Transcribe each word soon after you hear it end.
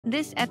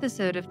This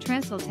episode of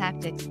Trestle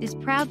Tactics is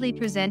proudly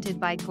presented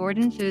by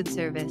Gordon Food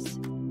Service.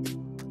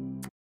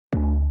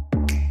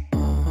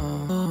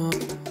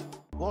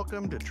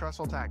 Welcome to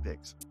Trestle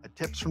Tactics, a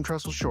tips from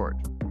Trestle short.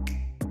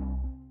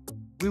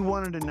 We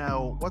wanted to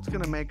know what's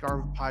going to make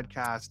our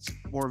podcasts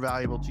more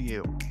valuable to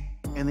you.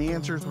 And the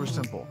answers were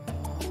simple.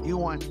 You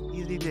want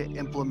easy to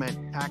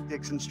implement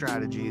tactics and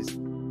strategies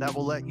that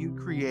will let you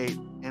create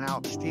an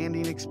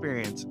outstanding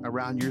experience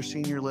around your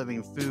senior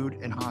living food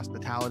and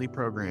hospitality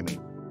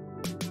programming.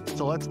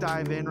 So let's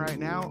dive in right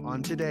now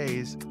on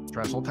today's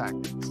Trestle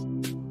Tactics.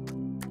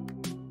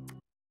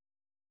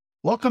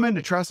 Welcome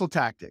into Trestle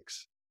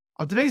Tactics.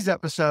 On today's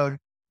episode,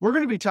 we're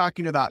going to be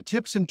talking about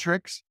tips and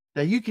tricks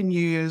that you can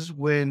use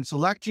when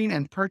selecting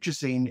and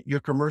purchasing your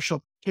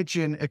commercial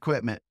kitchen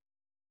equipment.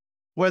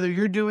 Whether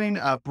you're doing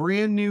a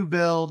brand new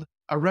build,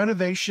 a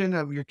renovation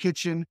of your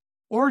kitchen,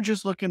 or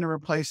just looking to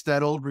replace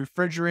that old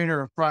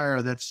refrigerator or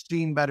fryer that's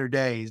seen better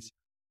days,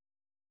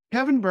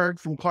 Kevin Berg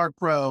from Clark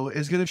Pro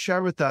is going to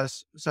share with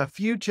us a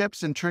few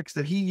tips and tricks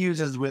that he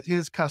uses with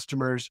his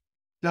customers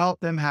to help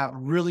them have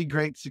really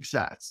great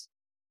success.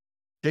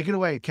 Take it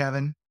away,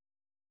 Kevin.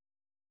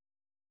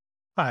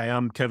 Hi,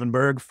 I'm Kevin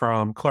Berg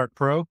from Clark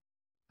Pro,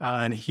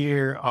 and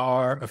here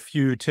are a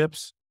few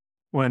tips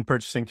when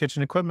purchasing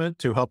kitchen equipment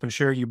to help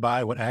ensure you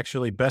buy what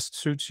actually best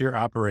suits your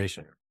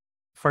operation.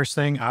 First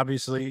thing,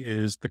 obviously,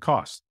 is the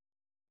cost.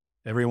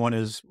 Everyone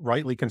is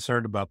rightly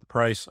concerned about the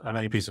price on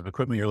any piece of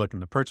equipment you're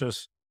looking to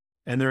purchase.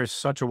 And there is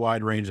such a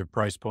wide range of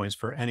price points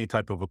for any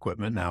type of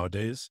equipment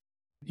nowadays.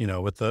 You know,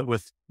 with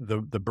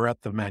the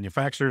breadth of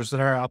manufacturers that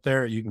are out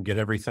there, you can get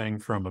everything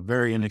from a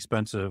very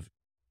inexpensive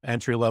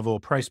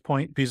entry-level price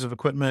point piece of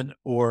equipment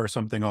or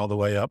something all the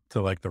way up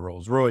to like the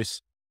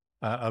Rolls-Royce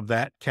of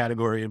that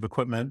category of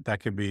equipment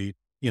that could be,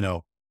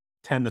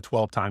 10 to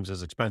 12 times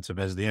as expensive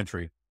as the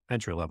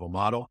entry-level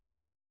model.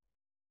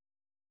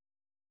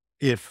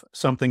 If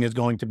something is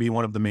going to be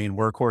one of the main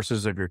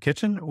workhorses of your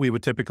kitchen, we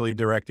would typically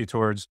direct you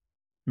towards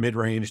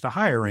mid-range to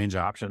higher range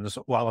options.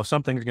 While if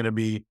something's going to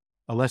be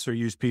a lesser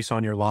used piece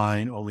on your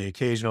line, only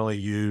occasionally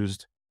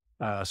used,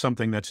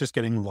 something that's just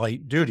getting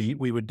light duty,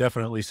 we would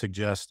definitely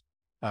suggest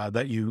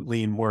that you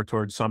lean more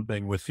towards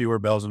something with fewer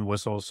bells and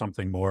whistles,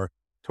 something more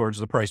towards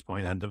the price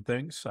point end of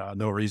things.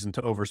 No reason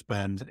to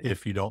overspend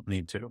if you don't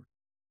need to.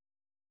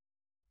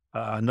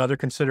 Another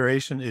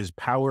consideration is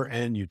power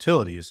and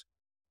utilities.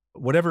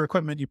 Whatever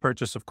equipment you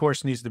purchase, of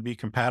course, needs to be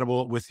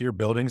compatible with your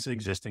building's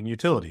existing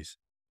utilities.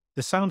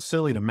 This sounds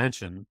silly to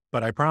mention,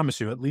 but I promise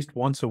you, at least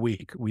once a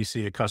week, we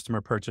see a customer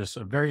purchase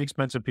a very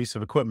expensive piece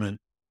of equipment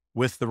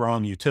with the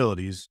wrong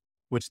utilities,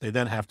 which they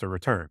then have to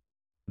return.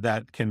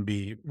 That can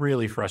be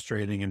really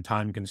frustrating and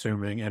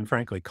time-consuming and,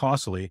 frankly,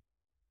 costly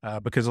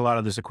because a lot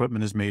of this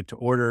equipment is made to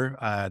order.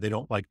 They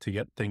don't like to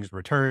get things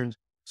returned,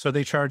 so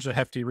they charge a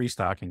hefty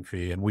restocking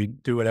fee, and we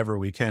do whatever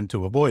we can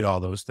to avoid all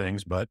those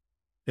things, but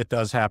it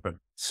does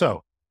happen.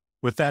 So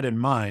with that in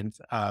mind,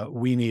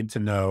 we need to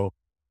know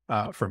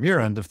from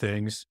your end of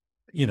things,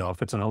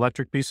 if it's an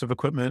electric piece of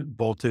equipment,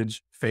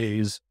 voltage,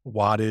 phase,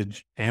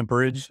 wattage,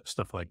 amperage,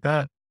 stuff like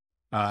that,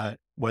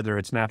 whether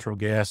it's natural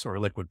gas or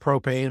liquid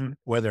propane,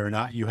 whether or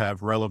not you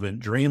have relevant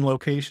drain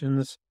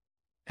locations,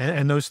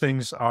 and those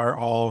things are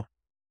all,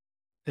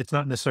 it's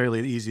not necessarily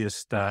the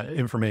easiest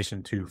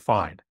information to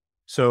find.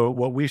 So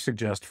what we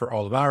suggest for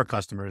all of our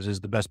customers is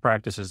the best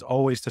practice is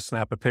always to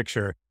snap a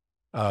picture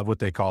of what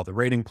they call the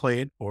rating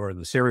plate or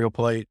the serial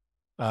plate,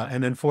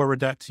 and then forward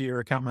that to your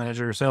account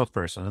manager or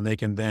salesperson, and they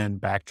can then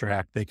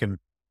backtrack. They can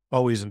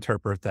always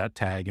interpret that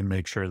tag and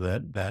make sure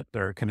that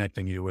they're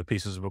connecting you with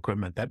pieces of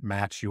equipment that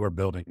match your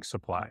building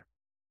supply.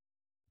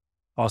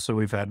 Also,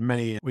 we've had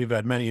many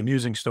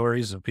amusing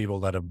stories of people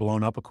that have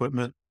blown up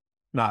equipment,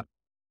 not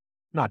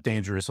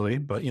dangerously,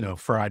 but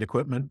fried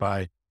equipment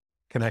by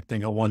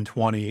connecting a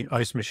 120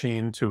 ice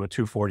machine to a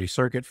 240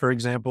 circuit, for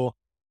example.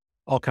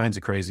 All kinds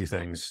of crazy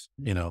things,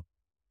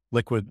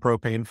 liquid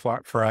propane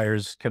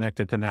fryers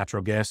connected to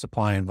natural gas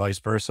supply and vice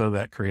versa.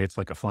 That creates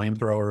like a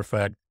flamethrower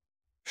effect.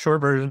 Short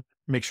version,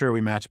 make sure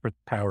we match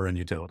power and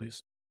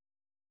utilities.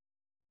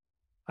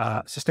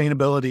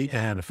 Sustainability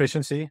and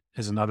efficiency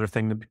is another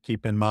thing to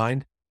keep in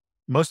mind.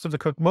 Most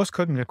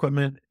cooking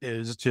equipment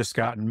is just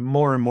gotten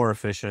more and more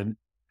efficient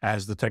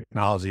as the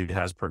technology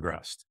has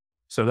progressed.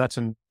 So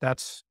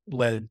that's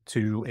led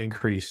to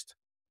increased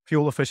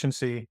fuel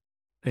efficiency,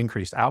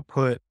 increased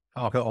output,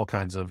 all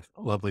kinds of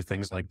lovely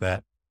things like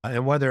that.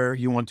 And whether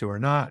you want to or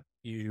not,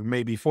 you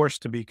may be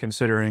forced to be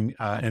considering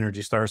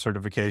Energy Star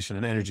certification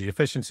and energy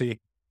efficiency,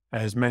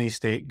 as many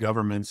state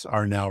governments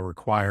are now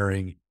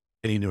requiring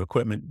any new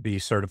equipment be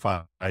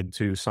certified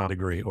to some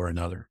degree or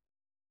another.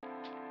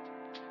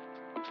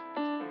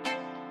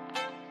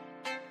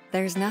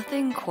 There's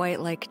nothing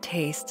quite like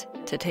taste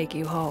to take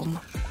you home.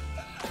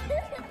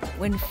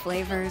 When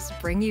flavors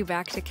bring you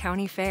back to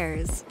county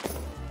fairs,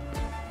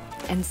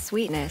 and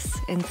sweetness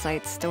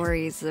incites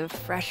stories of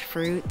fresh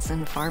fruits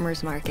and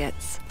farmers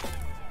markets.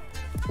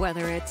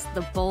 Whether it's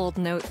the bold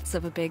notes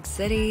of a big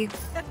city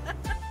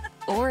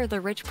or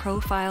the rich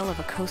profile of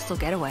a coastal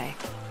getaway.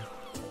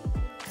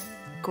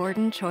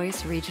 Gordon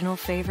Choice regional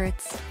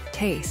favorites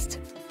taste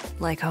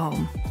like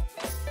home.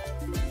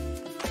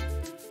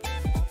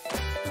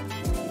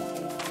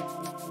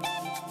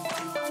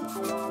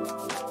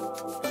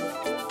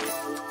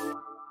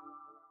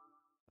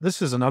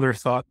 This is another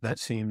thought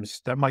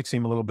that might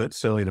seem a little bit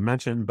silly to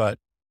mention, but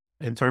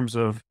in terms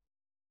of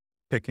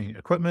picking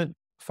equipment,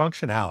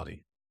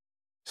 functionality,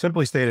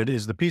 simply stated,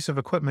 is the piece of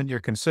equipment you're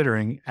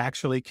considering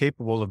actually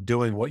capable of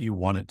doing what you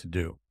want it to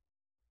do?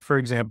 For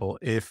example,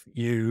 if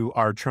you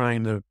are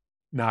trying to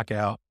knock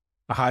out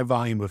a high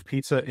volume of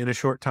pizza in a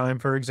short time,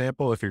 for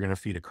example, if you're going to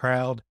feed a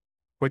crowd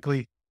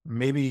quickly,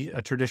 maybe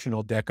a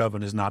traditional deck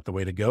oven is not the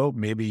way to go.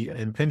 Maybe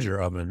an Impinger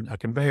oven, a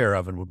conveyor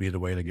oven would be the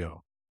way to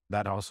go.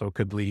 That also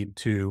could lead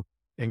to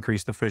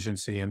increased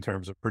efficiency in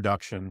terms of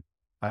production,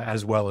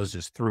 as well as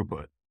just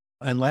throughput.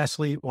 And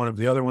lastly, one of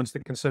the other ones to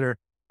consider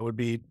would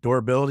be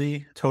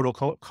durability, total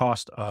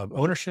cost of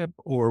ownership,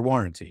 or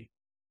warranty.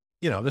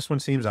 This one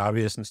seems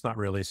obvious and it's not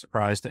really a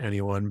surprise to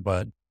anyone,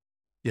 but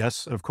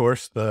yes, of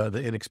course, the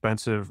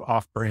inexpensive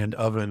off-brand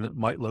oven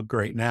might look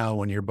great now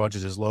when your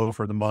budget is low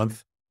for the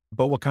month,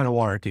 but what kind of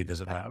warranty does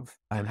it have?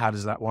 And how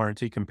does that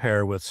warranty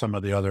compare with some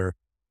of the other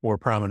more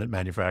prominent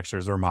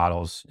manufacturers or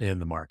models in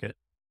the market?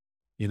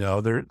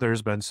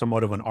 There's been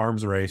somewhat of an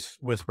arms race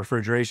with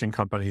refrigeration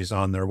companies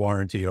on their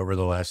warranty over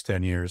the last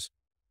 10 years,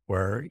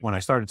 where when I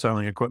started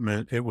selling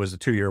equipment, it was a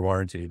 2-year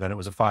warranty, then it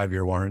was a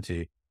 5-year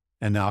warranty.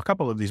 And now a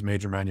couple of these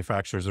major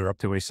manufacturers are up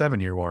to a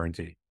 7-year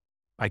warranty.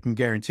 I can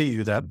guarantee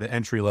you that the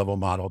entry-level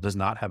model does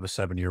not have a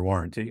 7-year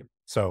warranty.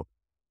 So,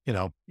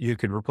 you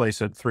could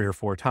replace it 3 or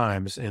 4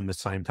 times in the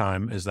same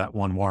time as that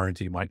one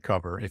warranty might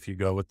cover if you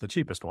go with the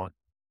cheapest one.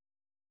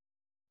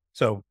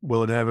 So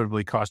will it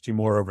inevitably cost you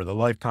more over the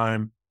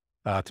lifetime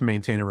to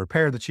maintain and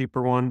repair the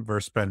cheaper one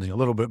versus spending a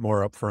little bit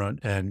more upfront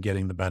and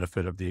getting the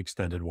benefit of the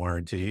extended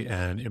warranty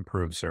and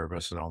improved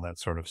service and all that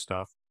sort of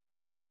stuff?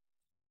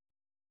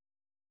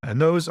 And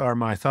those are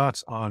my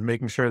thoughts on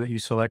making sure that you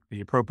select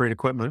the appropriate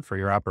equipment for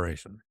your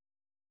operation.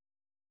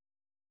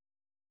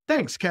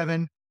 Thanks,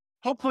 Kevin.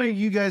 Hopefully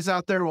you guys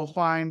out there will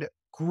find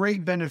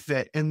great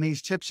benefit in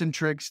these tips and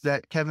tricks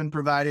that Kevin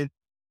provided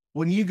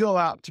when you go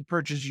out to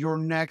purchase your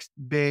next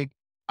big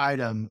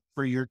item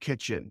for your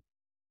kitchen.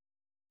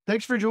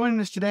 Thanks for joining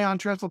us today on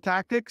Trestle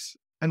Tactics,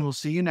 and we'll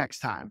see you next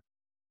time.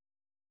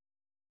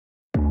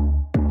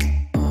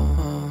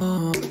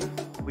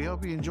 We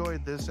hope you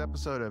enjoyed this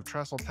episode of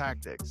Trestle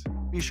Tactics.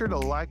 Be sure to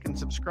like and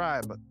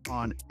subscribe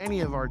on any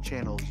of our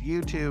channels,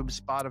 YouTube,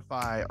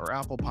 Spotify, or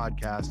Apple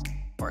Podcasts,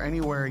 or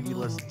anywhere you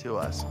listen to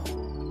us.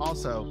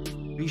 Also,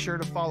 be sure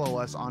to follow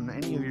us on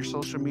any of your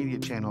social media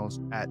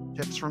channels at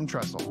Tips from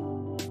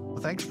Trestle.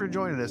 Well, thanks for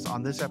joining us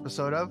on this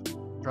episode of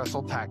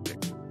Trestle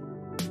Tactics.